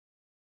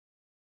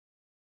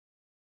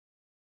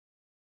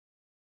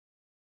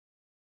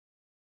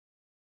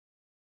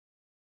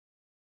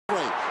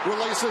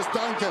releases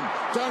Duncan.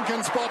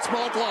 Duncan spots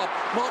Motlop.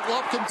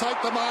 Motlop can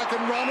take the mark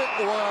and run it.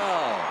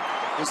 Wow.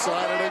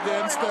 Decided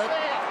against it.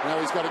 Now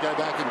he's got to go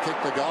back and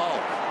kick the goal.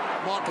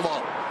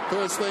 Motlop,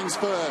 first things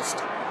first,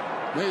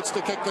 needs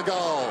to kick the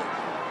goal.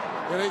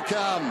 Here he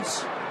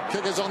comes.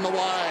 Kicker's on the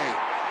way.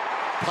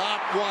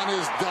 Part one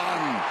is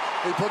done.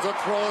 He puts it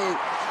through.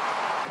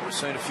 We've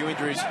seen a few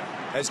injuries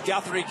as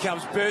Guthrie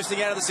comes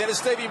bursting out of the centre.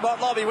 Stevie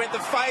Motlop, he went the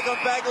fake on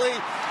Bagley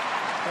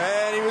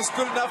and he was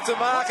good enough to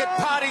mark it.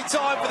 Party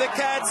time for the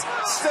Cats.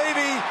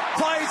 Stevie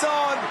plays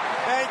on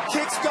and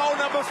kicks goal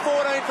number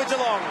 14 for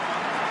Geelong.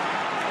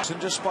 And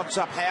just spots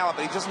up Howard,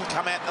 but he doesn't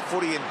come out in the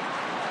footy, and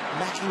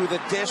Mackie with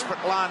a desperate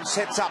lunge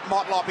sets up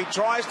Motlop. He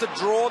tries to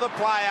draw the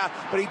player,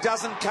 but he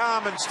doesn't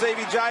come, and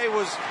Stevie J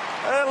was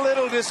a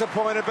little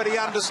disappointed, but he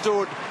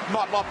understood.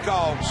 Motlop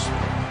goals.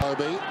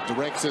 Obi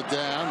directs it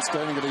down,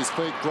 standing at his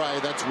feet, Gray.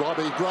 That's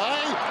Robbie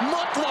Gray.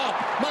 Motlop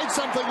made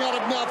something out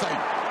of nothing.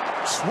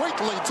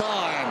 Sweetly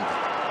timed.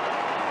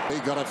 He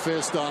got a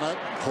fist on it.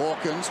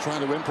 Hawkins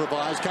trying to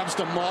improvise, comes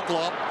to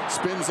Motlop,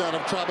 spins out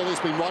of trouble. He's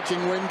been watching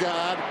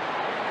Wingard.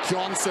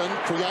 Johnson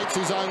creates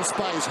his own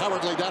space,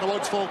 hurriedly down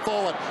towards full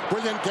forward.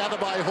 Brilliant gather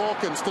by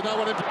Hawkins, to no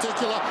one in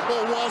particular,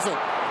 or was it?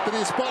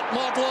 Did he spot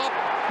Motlop?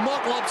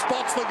 Motlop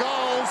spots the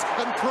goals,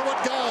 and through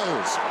it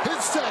goes. His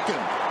second.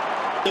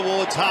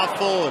 Towards half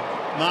forward.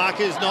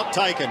 Mark is not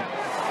taken.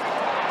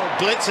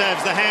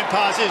 Blitzav's the hand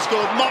pass is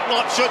good.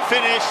 Motlop should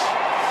finish.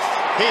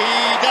 He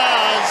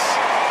does.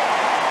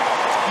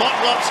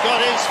 Motlop's got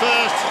his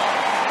first.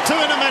 2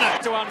 in a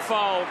minute. To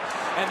unfold,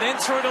 and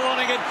then through to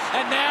Lonergan,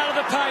 and now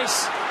to the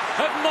pace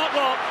of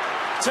Motlop,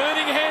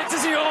 turning heads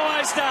as he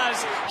always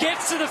does,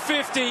 gets to the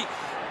 50,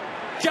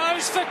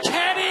 goes for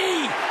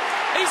Caddy,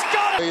 he's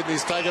got it!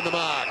 He's taken the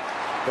mark.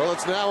 Well,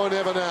 it's now or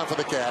never now for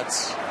the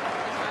Cats.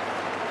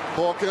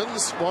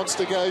 Hawkins wants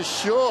to go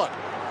short.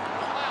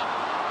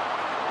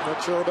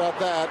 Not sure about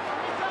that.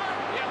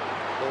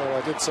 Although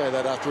I did say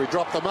that after he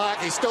dropped the mark.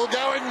 He's still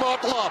going,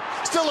 Motlop.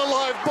 Still a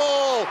live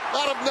ball.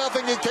 Out of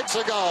nothing, he kicks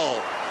a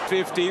goal.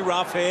 50,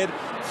 rough head,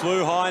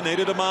 flew high,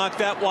 needed to mark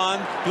that one.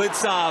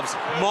 Blitzavs,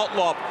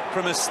 Motlop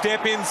from a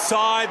step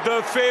inside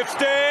the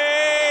 50.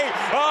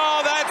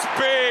 Oh, that's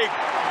big.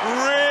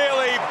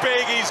 Really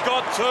big. He's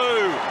got 2.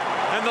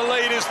 And the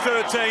lead is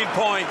 13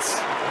 points.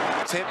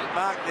 Attempted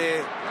mark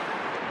there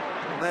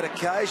on that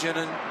occasion,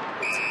 and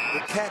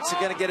the Cats are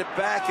going to get it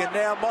back, and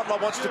now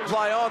Motlop wants to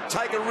play on,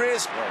 take a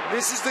risk.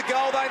 This is the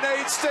goal they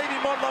need.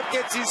 Stevie Motlop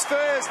gets his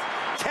first.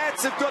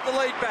 Cats have got the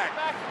lead back.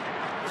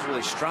 It was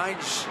really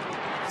strange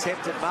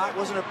attempted mark,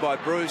 wasn't it, by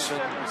Bruce,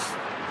 and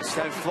it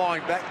came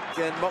flying back,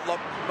 and Motlop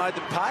made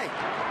them pay.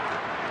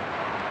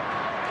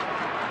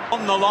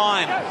 On the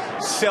line,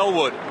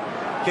 Selwood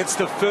gets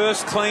the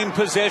first clean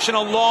possession,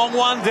 a long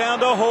one down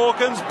to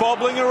Hawkins,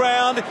 bobbling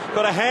around,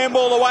 got a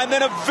handball away, and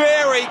then a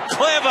very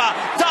clever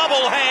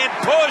double hand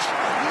push.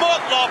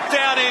 Motlop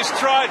down his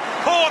throat.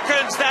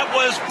 Hawkins, that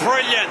was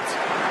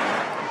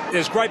brilliant.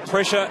 There's great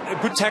pressure, a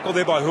good tackle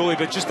there by Hooley,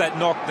 but just that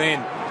knock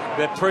then,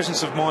 that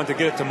presence of mind to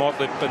get it to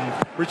Motlop,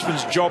 and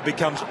Richmond's job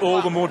becomes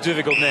all the more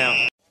difficult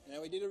now.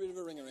 Now, we did a bit of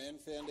a ring around,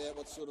 found out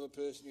what sort of a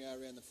person you are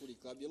around the footy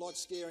club. You like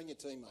scaring your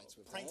teammates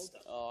with prankster.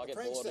 Oh, I get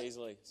bored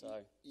easily.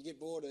 So you get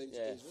bored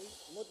easily. And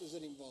what does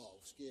it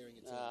involve, scaring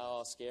your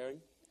teammates?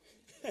 Scaring.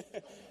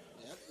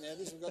 Now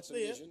this we've got some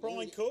vision.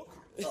 Brian Cook.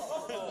 I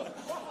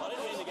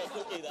didn't mean to get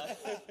cookie though.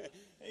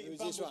 Who's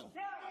this one?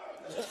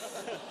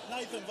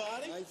 Nathan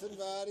Vardy. Nathan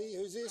Vardy.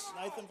 Who's this?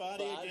 Nathan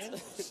Vardy again.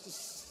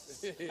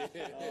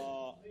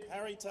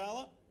 Harry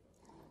Taylor.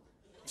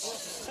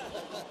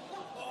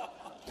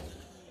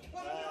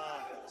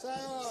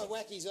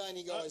 Wacky's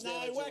only guys. No,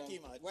 Wacky,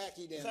 mate.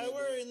 Wacky down so there.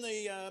 we're in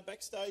the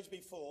backstage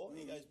before.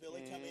 He goes,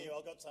 Billy, come here,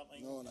 I've got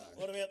something. No.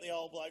 What about the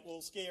old bloke?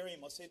 We'll scare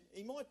him. I said,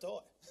 he might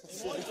die.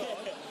 He might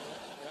die.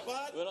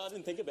 But I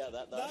didn't think about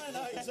that, though.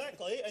 No,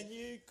 exactly. And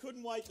you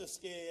couldn't wait to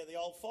scare the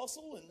old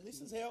fossil, and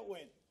this is how it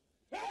went.